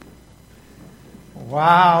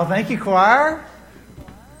Wow, thank you, choir.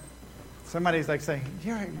 Somebody's like saying,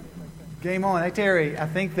 yeah, game on. Hey, Terry, I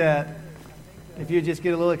think that if you just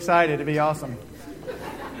get a little excited, it'd be awesome.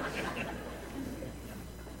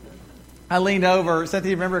 I leaned over.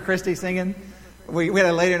 Cynthia, remember Christy singing? We had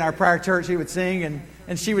a lady in our prior church who would sing,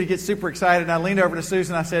 and she would get super excited. And I leaned over to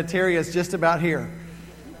Susan and I said, Terry is just about here.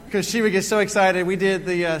 Because she would get so excited. We did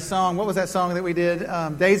the song, what was that song that we did?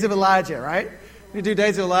 Days of Elijah, right? We do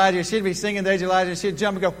Days of Elijah. She'd be singing Days of Elijah, and she'd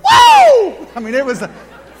jump and go, whoa! I mean, it was,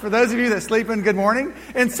 for those of you that sleep in, good morning.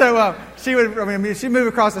 And so she'd move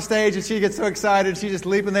across the stage, and she'd get so excited, she'd just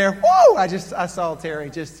leap in there, whoa! I saw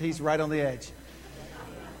Terry, he's right on the edge.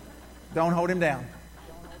 Don't hold him down.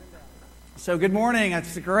 So good morning.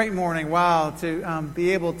 It's a great morning. Wow, to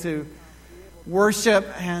be able to worship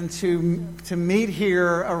and to meet here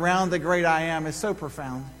around the great I Am is so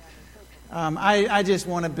profound. I just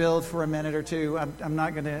want to build for a minute or two. I'm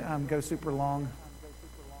not going to go super long.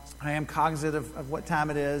 I am cognizant of what time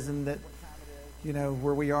it is and that,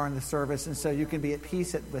 where we are in the service. And so you can be at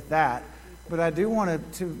peace with that. But I do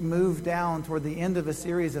want to move down toward the end of a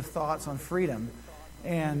series of thoughts on freedom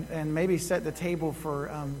and maybe set the table for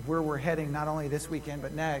where we're heading not only this weekend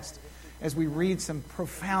but next as we read some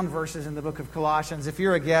profound verses in the book of Colossians. If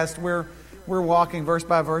you're a guest, we're walking verse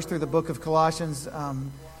by verse through the book of Colossians.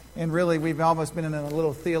 And really, we've almost been in a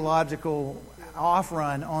little theological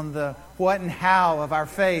off-run on the what and how of our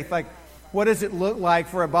faith. Like, what does it look like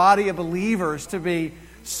for a body of believers to be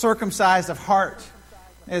circumcised of heart?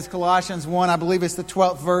 As Colossians 1, I believe it's the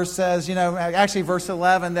 12th verse says, actually verse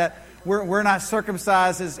 11, that we're not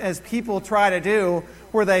circumcised as people try to do,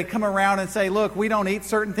 where they come around and say, look, we don't eat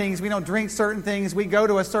certain things, we don't drink certain things, we go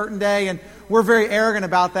to a certain day, and we're very arrogant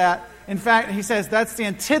about that. In fact, he says that's the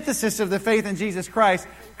antithesis of the faith in Jesus Christ.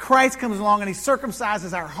 Christ comes along and he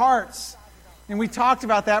circumcises our hearts. And we talked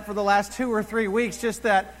about that for the last 2 or 3 weeks, just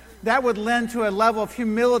that would lend to a level of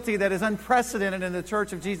humility that is unprecedented in the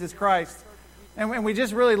church of Jesus Christ. And we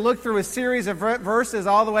just really looked through a series of verses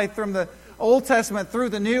all the way from the Old Testament through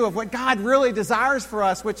the New of what God really desires for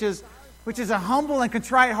us, which is a humble and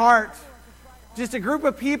contrite heart. Just a group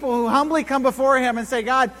of people who humbly come before Him and say,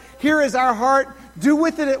 God, here is our heart. Do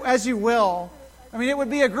with it as you will. I mean, it would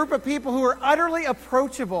be a group of people who are utterly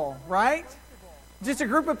approachable, right? Just a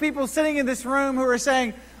group of people sitting in this room who are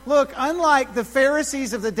saying, look, unlike the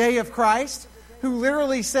Pharisees of the day of Christ, who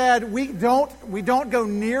literally said, we don't go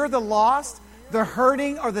near the lost, the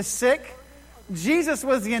hurting, or the sick, Jesus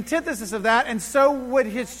was the antithesis of that, and so would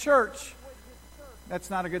His church. That's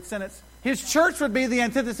not a good sentence. His church would be the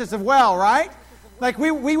antithesis of well, right? Like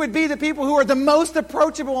we would be the people who are the most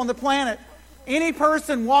approachable on the planet. Any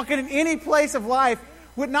person walking in any place of life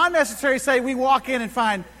would not necessarily say we walk in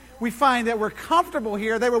and we find that we're comfortable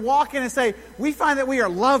here. They would walk in and say we find that we are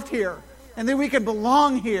loved here and that we can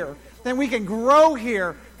belong here, that we can grow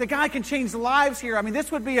here, that God can change lives here. I mean,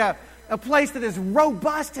 this would be a place that is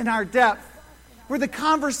robust in our depth, where the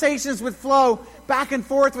conversations would flow back and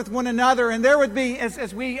forth with one another. And there would be,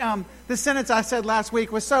 as we, the sentence I said last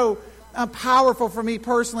week was so powerful for me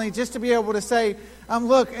personally, just to be able to say,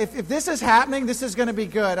 look, if this is happening, this is going to be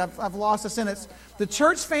good. I've lost a sentence. The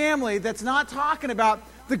church family that's not talking about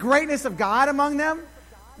the greatness of God among them,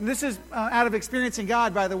 and this is out of experiencing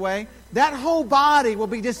God, by the way, that whole body will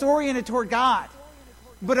be disoriented toward God.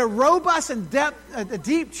 But a robust and a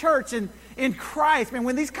deep church in Christ, man,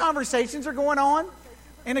 when these conversations are going on,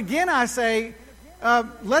 and again I say,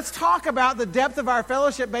 let's talk about the depth of our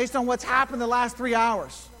fellowship based on what's happened the last 3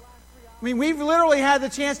 hours. I mean, we've literally had the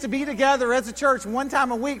chance to be together as a church one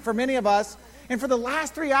time a week for many of us. And for the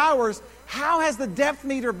last 3 hours, how has the depth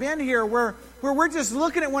meter been here where we're just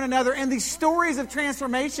looking at one another and these stories of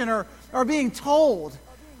transformation are being told?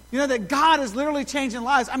 That God is literally changing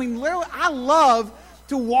lives. I mean, literally, I love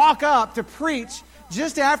to walk up to preach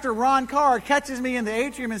just after Ron Carr catches me in the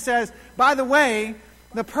atrium and says, by the way,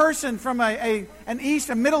 the person from a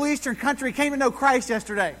Middle Eastern country came to know Christ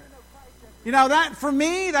yesterday. That for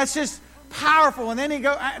me, that's just powerful. And then he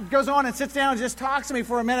goes on and sits down and just talks to me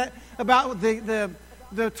for a minute about the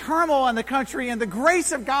turmoil in the country and the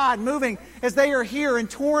grace of God moving as they are here and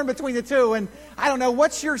torn between the two. And I don't know,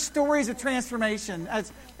 what's your stories of transformation?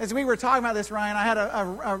 As we were talking about this, Ryan, I had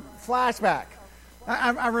a flashback.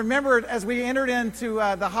 I remembered as we entered into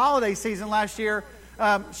the holiday season last year,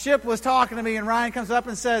 Ship was talking to me, and Ryan comes up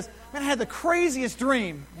and says, man, I had the craziest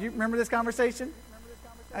dream. You remember this conversation?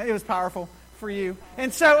 It was powerful for you.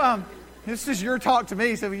 And so this is your talk to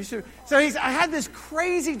me, so you should. So I had this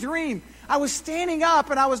crazy dream. I was standing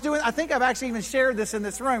up and I was doing, I think I've actually even shared this in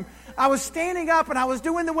this room. I was standing up and I was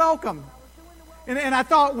doing the welcome. And I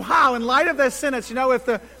thought, wow, in light of this sentence, if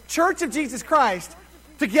the Church of Jesus Christ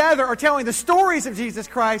together are telling the stories of Jesus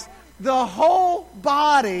Christ, the whole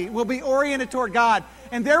body will be oriented toward God.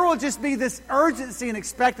 And there will just be this urgency and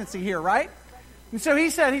expectancy here, right? And so he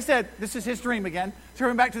said, this is his dream again.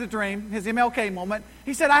 Turning back to the dream, his MLK moment.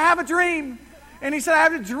 He said, I have a dream. And he said, I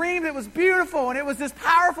have a dream that was beautiful. And it was this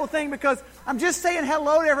powerful thing because I'm just saying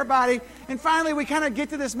hello to everybody. And finally we kind of get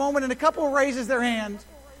to this moment and a couple raises their hand.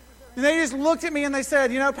 And they just looked at me and they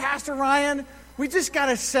said, Pastor Ryan, we just got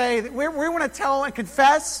to say that we want to tell and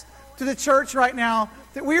confess to the church right now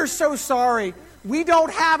that we are so sorry. We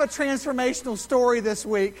don't have a transformational story this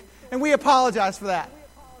week. And we apologize for that.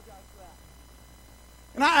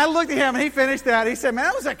 And I looked at him and he finished that. He said,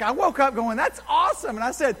 man, I woke up going, that's awesome. And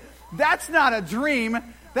I said, that's not a dream.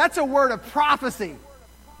 That's a word of prophecy.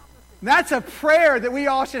 That's a prayer that we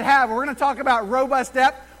all should have. We're going to talk about robust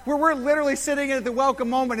depth, where we're literally sitting at the welcome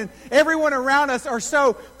moment and everyone around us are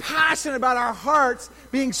so passionate about our hearts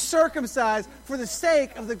being circumcised for the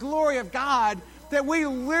sake of the glory of God that we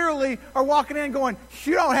literally are walking in going,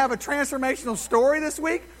 you don't have a transformational story this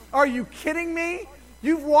week? Are you kidding me?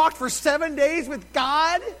 You've walked for 7 days with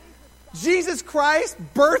God? Jesus Christ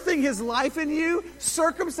birthing His life in you,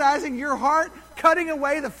 circumcising your heart, cutting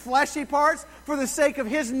away the fleshy parts for the sake of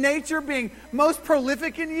His nature being most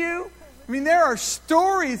prolific in you? I mean, there are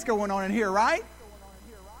stories going on in here, right?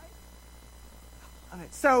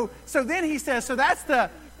 So then he says, so that's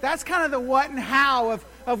kind of the what and how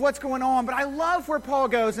of what's going on. But I love where Paul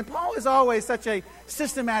goes. And Paul is always such a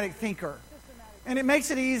systematic thinker. And it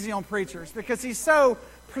makes it easy on preachers because he's so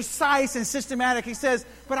precise and systematic. He says,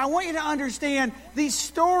 but I want you to understand these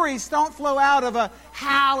stories don't flow out of a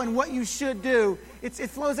how and what you should do. It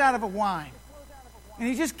flows out of a why. And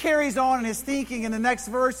he just carries on in his thinking in the next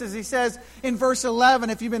verses. He says in verse 11,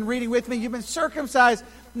 if you've been reading with me, you've been circumcised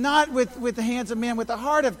not with the hands of men, with the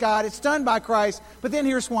heart of God. It's done by Christ. But then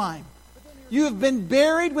here's why. You have been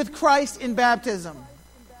buried with Christ in baptism.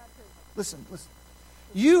 Listen.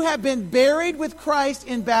 You have been buried with Christ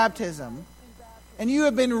in baptism, and you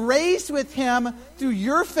have been raised with Him through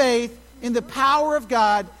your faith in the power of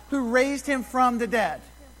God who raised Him from the dead.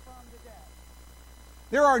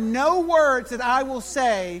 There are no words that I will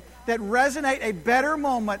say that resonate a better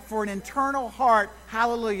moment for an internal heart,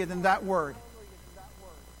 hallelujah, than that word.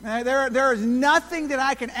 There is nothing that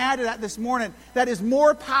I can add to that this morning that is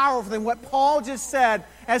more powerful than what Paul just said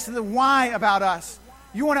as to the why about us.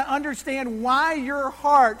 You want to understand why your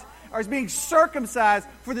heart is being circumcised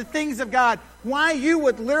for the things of God. Why you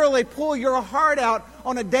would literally pull your heart out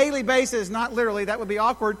on a daily basis. Not literally, that would be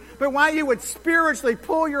awkward. But why you would spiritually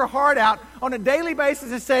pull your heart out on a daily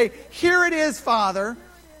basis and say, here it is, Father,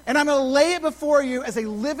 and I'm going to lay it before you as a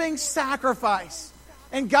living sacrifice.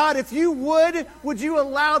 And God, if you would you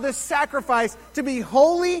allow this sacrifice to be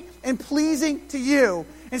holy and pleasing to you?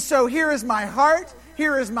 And so here is my heart.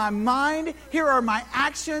 Here is my mind. Here are my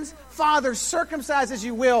actions. Father, circumcise as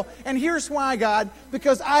you will. And here's why, God.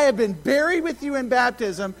 Because I have been buried with you in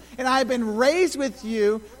baptism, and I have been raised with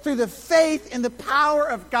you through the faith in the power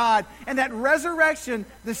of God. And that resurrection,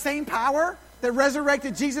 the same power that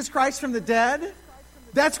resurrected Jesus Christ from the dead,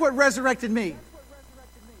 that's what resurrected me.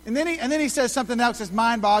 And then he says something else that's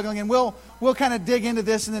mind-boggling, and we'll kind of dig into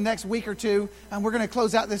this in the next week or two, and we're going to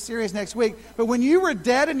close out this series next week. But when you were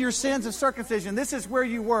dead in your sins of circumcision, this is where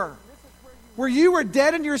you were. Where you were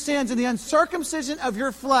dead in your sins in the uncircumcision of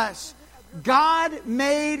your flesh, God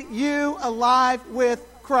made you alive with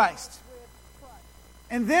Christ.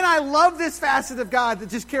 And then I love this facet of God that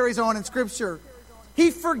just carries on in Scripture. He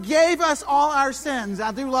forgave us all our sins.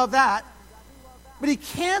 I do love that. But He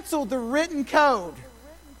canceled the written code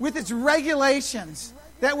with its regulations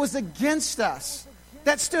that was against us,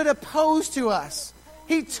 that stood opposed to us.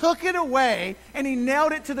 He took it away and He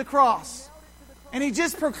nailed it to the cross. And He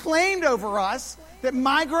just proclaimed over us that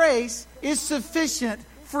my grace is sufficient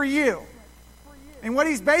for you. And what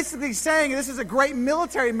He's basically saying, and this is a great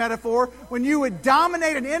military metaphor, when you would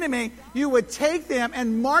dominate an enemy, you would take them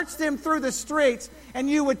and march them through the streets, and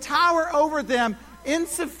you would tower over them.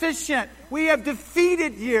 Insufficient. We have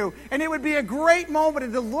defeated you. And it would be a great moment.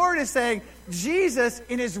 And the Lord is saying, Jesus,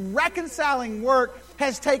 in His reconciling work,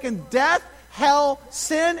 has taken death, hell,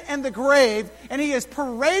 sin, and the grave, and He is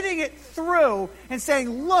parading it through and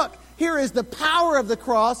saying, look, here is the power of the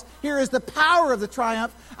cross. Here is the power of the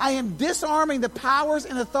triumph. I am disarming the powers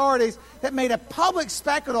and authorities that made a public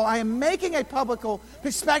spectacle. I am making a public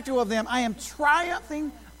spectacle of them. I am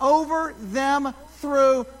triumphing over them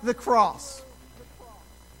through the cross.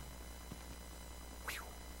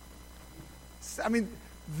 I mean,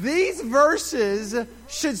 these verses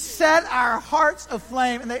should set our hearts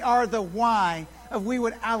aflame, and they are the why of we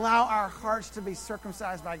would allow our hearts to be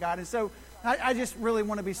circumcised by God. And so I just really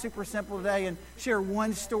want to be super simple today and share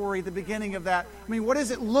one story at the beginning of that. I mean, what does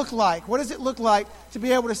it look like? What does it look like to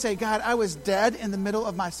be able to say, God, I was dead in the middle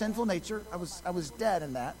of my sinful nature. I was dead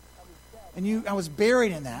in that. And I was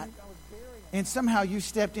buried in that. And somehow you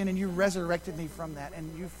stepped in and you resurrected me from that.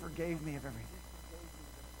 And you forgave me of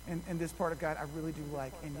everything. And this part of God I really do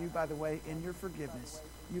like. And you, by the way, in your forgiveness,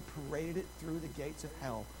 you paraded it through the gates of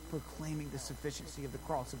hell, proclaiming the sufficiency of the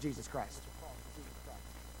cross of Jesus Christ.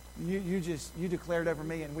 You declared over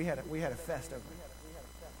me, and we had a fest over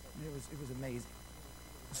it. It was amazing.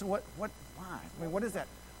 So why? I mean, what does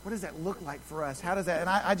that look like for us? How does that? And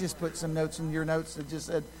I just put some notes in your notes that just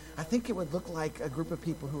said, I think it would look like a group of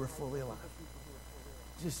people who are fully alive,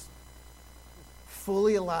 just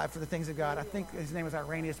fully alive for the things of God. I think his name was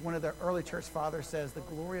Irenaeus. One of the early church fathers says the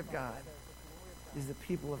glory of God is the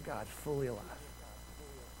people of God fully alive.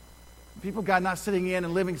 People of God not sitting in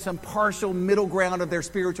and living some partial middle ground of their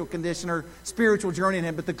spiritual condition or spiritual journey in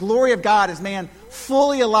Him. But the glory of God is man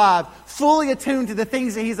fully alive, fully attuned to the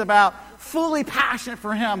things that He's about, fully passionate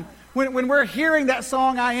for Him. When we're hearing that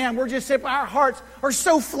song, I Am, we're just simply, our hearts are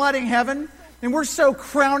so flooding heaven. And we're so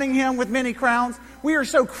crowning Him with many crowns. We are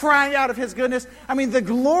so crying out of His goodness. I mean, the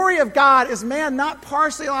glory of God is man not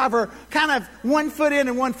partially alive or kind of 1 foot in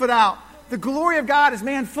and 1 foot out. The glory of God is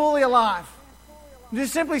man fully alive. I'm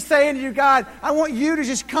just simply saying to you, God, I want you to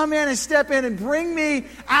just come in and step in and bring me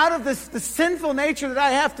out of the sinful nature that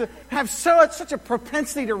I have to have such a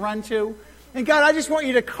propensity to run to. And God, I just want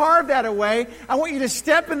you to carve that away. I want you to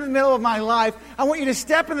step in the middle of my life. I want you to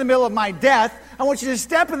step in the middle of my death. I want you to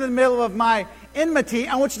step in the middle of my enmity.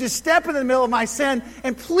 I want you to step in the middle of my sin.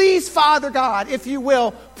 And please, Father God, if you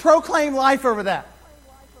will, proclaim life over that.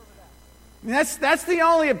 I mean, that's the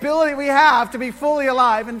only ability we have to be fully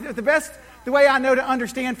alive. And the way I know to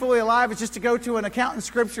understand fully alive is just to go to an account in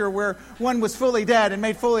Scripture where one was fully dead and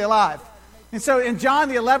made fully alive. And so in John,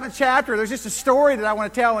 the 11th chapter, there's just a story that I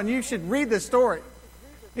want to tell, and you should read this story.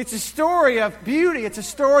 It's a story of beauty. It's a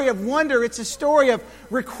story of wonder. It's a story of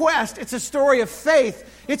request. It's a story of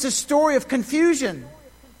faith. It's a story of confusion.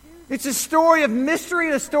 It's a story of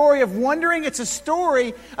mystery, a story of wondering. It's a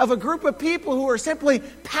story of a group of people who are simply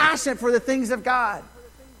passionate for the things of God.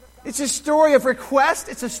 It's a story of request.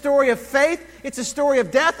 It's a story of faith. It's a story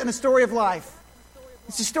of death and a story of life.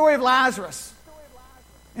 It's a story of Lazarus.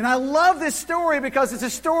 And I love this story because it's a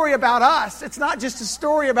story about us. It's not just a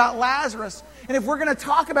story about Lazarus. And if we're going to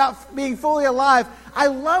talk about being fully alive, I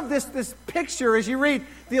love this picture as you read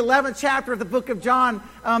the 11th chapter of the book of John.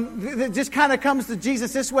 That just kind of comes to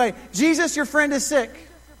Jesus this way. Jesus, your friend is sick.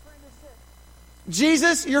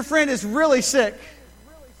 Jesus, your friend is really sick.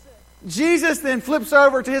 Jesus then flips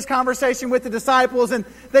over to his conversation with the disciples, and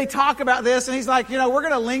they talk about this, and he's like, we're going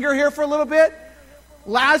to linger here for a little bit.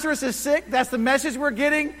 Lazarus is sick. That's the message we're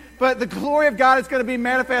getting. But the glory of God is going to be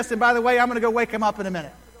manifest. And by the way, I'm going to go wake him up in a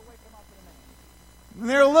minute. And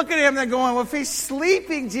they're looking at him and they're going, well, if he's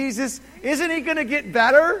sleeping, Jesus, isn't he going to get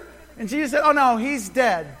better? And Jesus said, oh, no, he's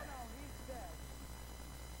dead.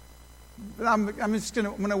 But I'm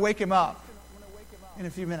going to wake him up in a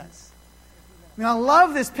few minutes. And I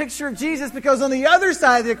love this picture of Jesus because on the other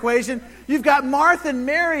side of the equation, you've got Martha and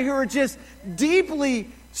Mary who are just deeply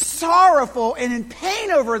sorrowful and in pain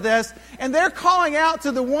over this, and they're calling out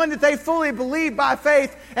to the one that they fully believe by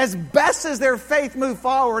faith as best as their faith moved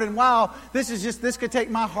forward. And wow, this could take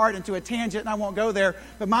my heart into a tangent and I won't go there,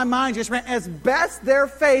 but my mind just ran as best their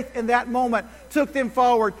faith in that moment took them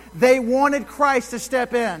forward. They wanted Christ to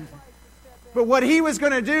step in. But what he was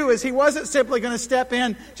going to do is he wasn't simply going to step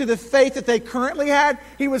in to the faith that they currently had.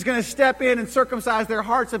 He was going to step in and circumcise their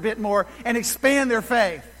hearts a bit more and expand their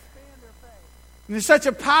faith. And it's such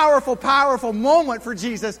a powerful, powerful moment for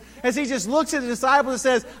Jesus as he just looks at the disciples and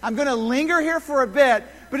says, I'm going to linger here for a bit,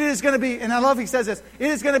 but it is going to be, and I love he says this, it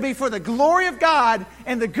is going to be for the glory of God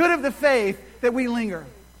and the good of the faith that we linger.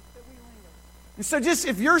 And so just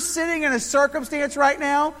if you're sitting in a circumstance right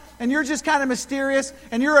now and you're just kind of mysterious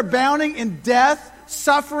and you're abounding in death,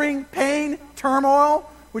 suffering, pain, turmoil,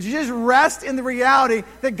 would you just rest in the reality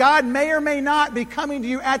that God may or may not be coming to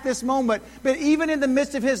you at this moment, but even in the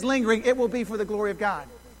midst of his lingering, it will be for the glory of God.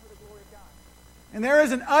 And there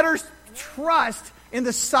is an utter trust in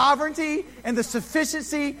the sovereignty and the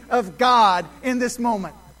sufficiency of God in this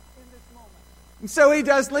moment. And so he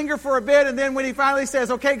does linger for a bit, and then when he finally says,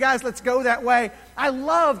 okay, guys, let's go that way, I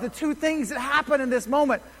love the two things that happen in this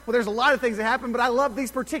moment. Well, there's a lot of things that happen, but I love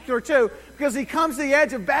these particular two, because he comes to the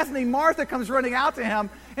edge of Bethany. Martha comes running out to him,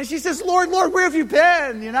 and she says, Lord, where have you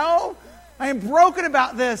been, I am broken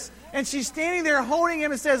about this. And she's standing there holding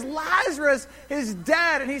him and says, Lazarus is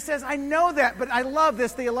dead. And he says, I know that, but I love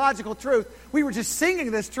this theological truth. We were just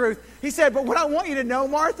singing this truth. He said, but what I want you to know,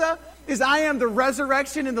 Martha, is I am the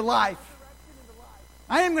resurrection and the life.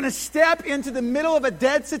 I am going to step into the middle of a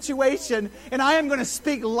dead situation, and I am going to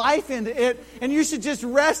speak life into it. And you should just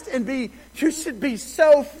rest and you should be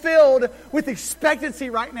so filled with expectancy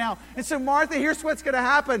right now. And so, Martha, here's what's going to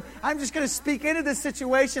happen. I'm just going to speak into this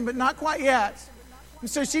situation, but not quite yet. And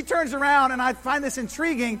so she turns around, and I find this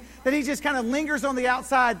intriguing that he just kind of lingers on the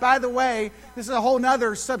outside. By the way, this is a whole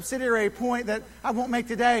other subsidiary point that I won't make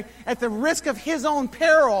today. At the risk of his own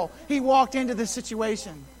peril, he walked into this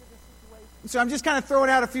situation. So I'm just kind of throwing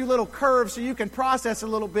out a few little curves so you can process a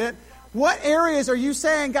little bit. What areas are you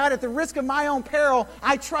saying, God, at the risk of my own peril,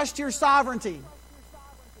 I trust your sovereignty?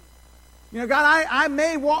 You know, God, I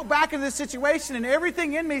may walk back into this situation, and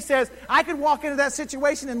everything in me says I could walk into that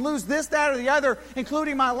situation and lose this, that, or the other,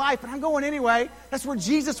 including my life, but I'm going anyway. That's where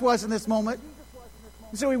Jesus was in this moment.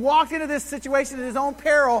 So he walked into this situation at his own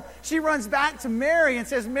peril. She runs back to Mary and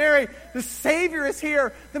says, Mary, the Savior is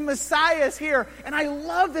here. The Messiah is here. And I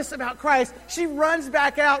love this about Christ. She runs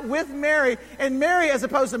back out with Mary. And Mary, as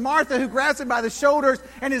opposed to Martha, who grabs him by the shoulders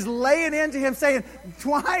and is laying into him saying,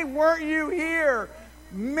 why weren't you here?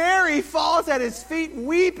 Mary falls at his feet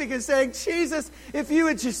weeping and saying, Jesus, if you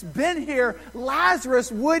had just been here,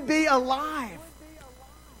 Lazarus would be alive.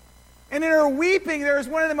 And in her weeping, there is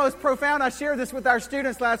one of the most profound, I shared this with our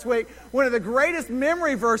students last week, one of the greatest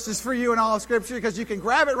memory verses for you in all of Scripture because you can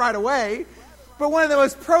grab it right away. But one of the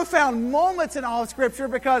most profound moments in all of Scripture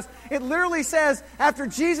because it literally says after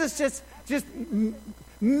Jesus just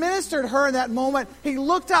ministered her in that moment, he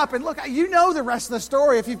looked up and look, you know the rest of the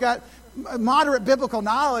story if you've got moderate biblical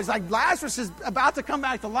knowledge. Like Lazarus is about to come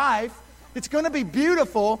back to life. It's going to be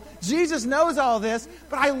beautiful. Jesus knows all this.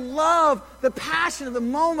 But I love the passion of the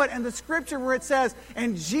moment and the scripture where it says,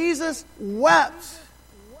 and Jesus wept.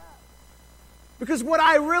 Because what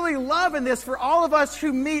I really love in this, for all of us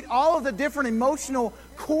who meet all of the different emotional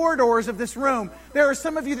corridors of this room, there are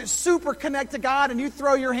some of you that super connect to God and you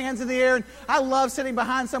throw your hands in the air. And I love sitting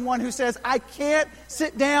behind someone who says, I can't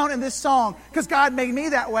sit down in this song because God made me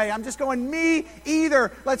that way. I'm just going, me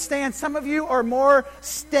either. Let's stand. Some of you are more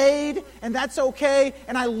staid, and that's okay.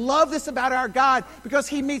 And I love this about our God because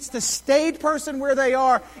He meets the staid person where they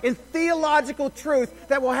are in theological truth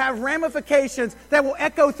that will have ramifications that will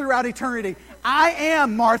echo throughout eternity. I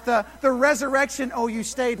am, Martha, the resurrection, oh, you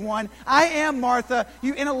staid one. I am, Martha,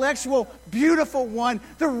 you intellectual, beautiful one,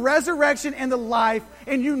 the resurrection and the life,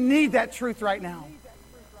 and you need that truth right now.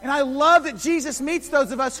 And I love that Jesus meets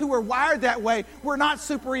those of us who are wired that way. We're not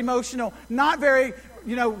super emotional, not very,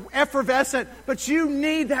 effervescent, but you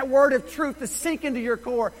need that word of truth to sink into your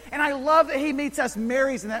core. And I love that He meets us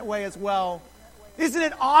Marys in that way as well. Isn't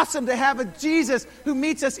it awesome to have a Jesus who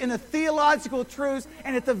meets us in the theological truths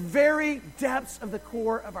and at the very depths of the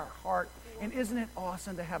core of our heart? And isn't it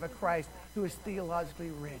awesome to have a Christ who is theologically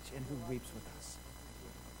rich and who weeps with us?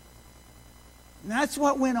 And that's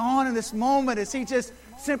what went on in this moment as He just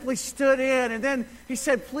simply stood in. And then He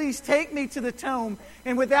said, please take me to the tomb.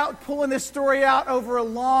 And without pulling this story out over a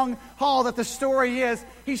long haul that the story is,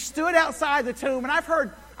 He stood outside the tomb. And I've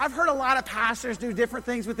heard a lot of pastors do different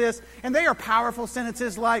things with this, and they are powerful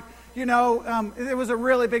sentences like, it was a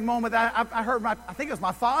really big moment. I heard I think it was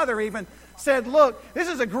my father even said, look, this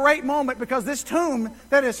is a great moment because this tomb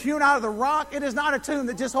that is hewn out of the rock, it is not a tomb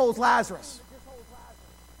that just holds Lazarus.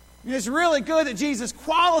 And it's really good that Jesus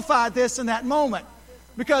qualified this in that moment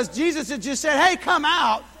because Jesus had just said, hey, come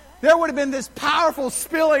out. There would have been this powerful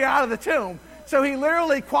spilling out of the tomb. So He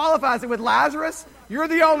literally qualifies it with Lazarus. You're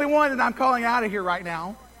the only one that I'm calling out of here right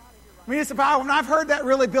now. I mean, it's a power. And I've heard that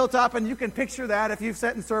really built up, and you can picture that if you've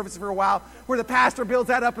sat in service for a while, where the pastor builds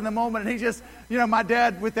that up in the moment, and he just, my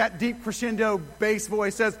dad with that deep crescendo bass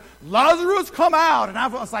voice says, Lazarus, come out. And I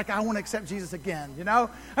was like, I want to accept Jesus again, I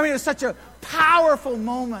mean, it's such a powerful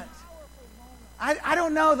moment. I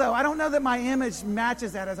don't know, though. I don't know that my image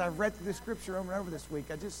matches that as I've read through the scripture over and over this week.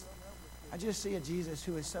 I just see a Jesus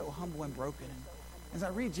who is so humble and broken. As I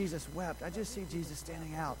read Jesus wept, I just see Jesus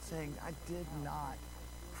standing out saying, I did not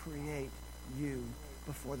create you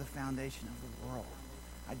before the foundation of the world.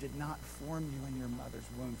 I did not form you in your mother's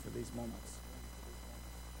womb for these moments.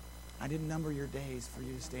 I didn't number your days for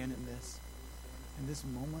you to stand in this. And this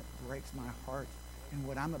moment breaks my heart. And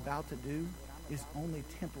what I'm about to do is only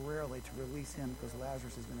temporarily to release him because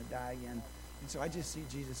Lazarus is going to die again. And so I just see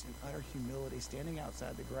Jesus in utter humility standing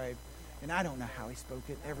outside the grave. And I don't know how He spoke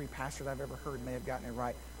it. Every pastor that I've ever heard may have gotten it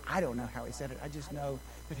right. I don't know how He said it. I just know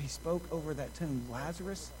that He spoke over that tomb,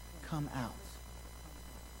 Lazarus, come out.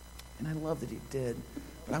 And I love that he did.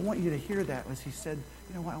 But I want you to hear that as he said,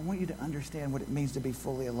 you know what, I want you to understand what it means to be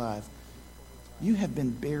fully alive. You have been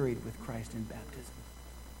buried with Christ in baptism.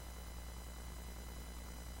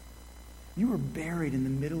 You were buried in the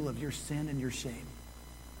middle of your sin and your shame.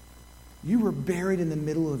 You were buried in the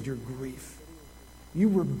middle of your grief. You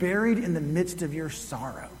were buried in the midst of your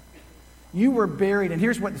sorrow. You were buried, and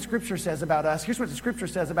here's what the Scripture says about us. Here's what the Scripture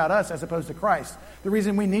says about us as opposed to Christ. The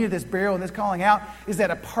reason we needed this burial and this calling out is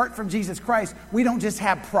that apart from Jesus Christ, we don't just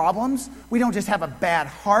have problems. We don't just have a bad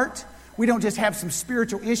heart. We don't just have some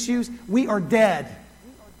spiritual issues. We are dead.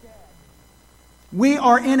 We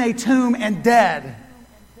are in a tomb and dead.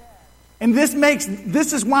 And this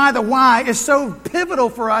is why the why is so pivotal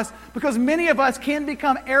for us, because many of us can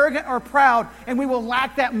become arrogant or proud, and we will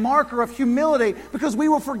lack that marker of humility because we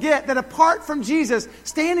will forget that apart from Jesus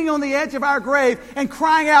standing on the edge of our grave and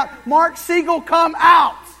crying out, "Mark Siegel, come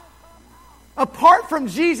out!" Apart from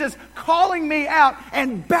Jesus calling me out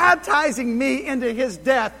and baptizing me into his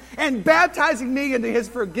death and baptizing me into his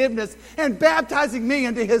forgiveness and baptizing me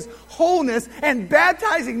into his wholeness and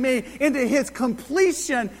baptizing me into his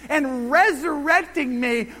completion and resurrecting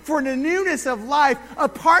me for the newness of life.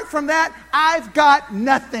 Apart from that, I've got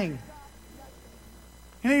nothing.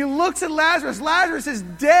 And he looks at Lazarus. Lazarus is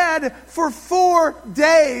dead for 4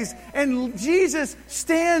 days. And Jesus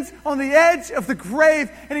stands on the edge of the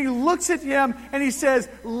grave and he looks at him and he says,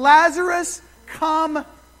 "Lazarus, come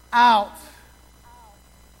out."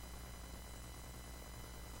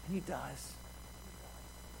 And he does.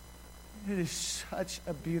 It is such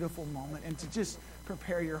a beautiful moment. And to just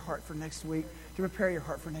prepare your heart for next week,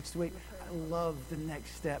 I love the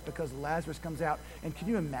next step because Lazarus comes out. And can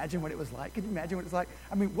you imagine what it was like?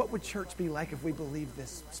 I mean, what would church be like if we believed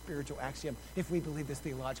this spiritual axiom, if we believed this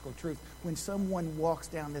theological truth? When someone walks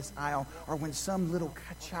down this aisle, or when some little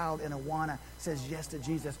child in Awana says yes to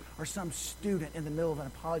Jesus, or some student in the middle of an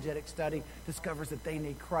apologetic study discovers that they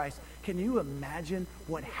need Christ, can you imagine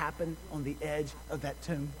what happened on the edge of that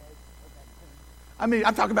tomb? I mean,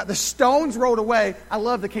 I'm talking about the stones rolled away. I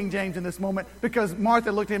love the King James in this moment because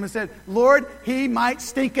Martha looked at him and said, "Lord, he might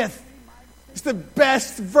stinketh." It's the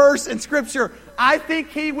best verse in Scripture. I think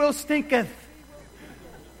he will stinketh.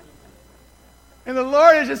 And the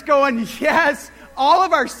Lord is just going, yes, all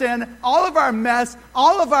of our sin, all of our mess,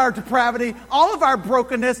 all of our depravity, all of our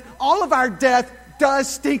brokenness, all of our death does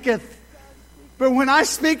stinketh. But when I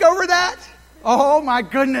speak over that, oh my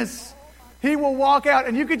goodness, he will walk out,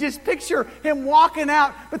 and you could just picture him walking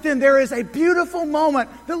out. But then there is a beautiful moment,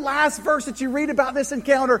 the last verse that you read about this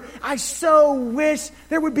encounter. I so wish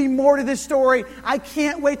there would be more to this story. I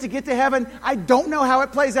can't wait to get to heaven. I don't know how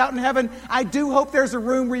it plays out in heaven. I do hope there's a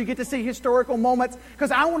room where you get to see historical moments, because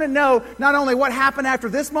I want to know not only what happened after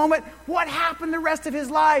this moment, what happened the rest of his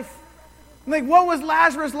life. Like, what was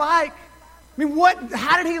Lazarus like? I mean,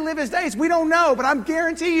 how did he live his days? We don't know, but I'm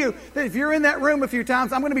guarantee you that if you're in that room a few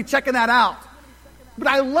times, I'm going to be checking that out. But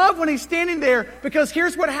I love when he's standing there, because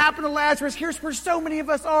here's what happened to Lazarus. Here's where so many of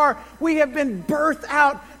us are. We have been birthed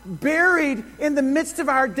out, buried in the midst of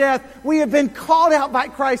our death. We have been called out by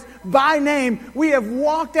Christ by name. We have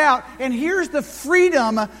walked out. And here's the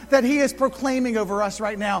freedom that he is proclaiming over us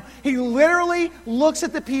right now. He literally looks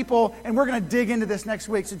at the people, and we're going to dig into this next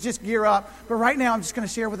week, so just gear up. But right now, I'm just going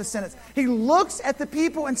to share with a sentence. He looks at the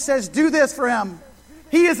people and says, do this for him.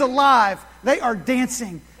 He is alive. They are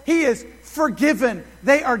dancing. He is forgiven.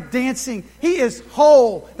 They are dancing. He is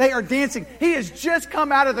whole. They are dancing. He has just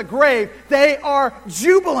come out of the grave. They are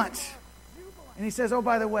jubilant. And he says, oh,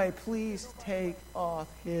 by the way, please take off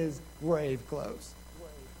his grave clothes.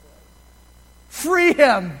 Free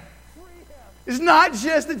him. It's not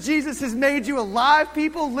just that Jesus has made you alive,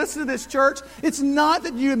 people. Listen to this, church. It's not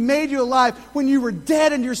that you have made you alive when you were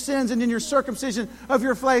dead in your sins and in your circumcision of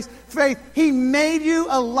your faith. He made you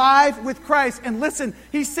alive with Christ. And listen,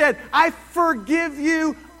 he said, I forgive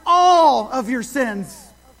you all of your sins.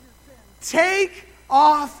 Take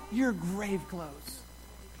off your grave clothes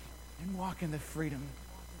and walk in the freedom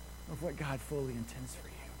of what God fully intends for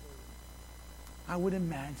you. I would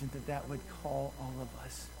imagine that would call all of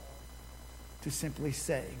us to simply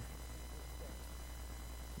say,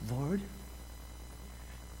 Lord,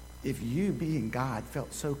 if you, being God,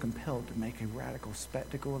 felt so compelled to make a radical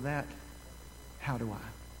spectacle of that, how do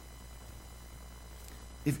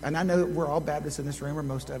I? And I know that we're all Baptists in this room, or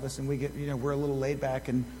most of us, and we get, we're a little laid back,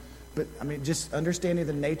 but I mean, just understanding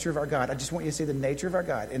the nature of our God. I just want you to see the nature of our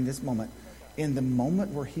God in this moment. In the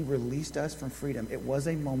moment where he released us from freedom, it was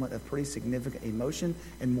a moment of pretty significant emotion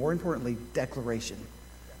and, more importantly, declaration.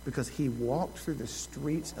 Because he walked through the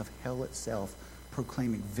streets of hell itself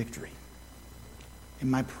proclaiming victory. And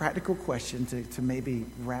my practical question to maybe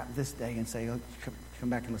wrap this day and say, oh, come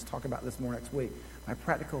back and let's talk about this more next week. My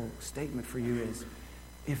practical statement for you is,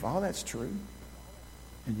 if all that's true,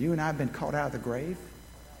 and you and I have been called out of the grave,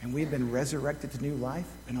 and we've been resurrected to new life,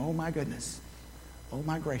 and oh my goodness, oh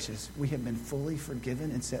my gracious, we have been fully forgiven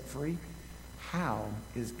and set free, how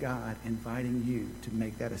is God inviting you to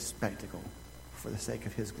make that a spectacle for the sake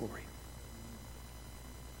of his glory?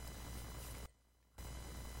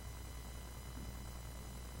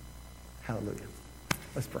 Hallelujah.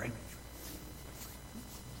 Let's pray.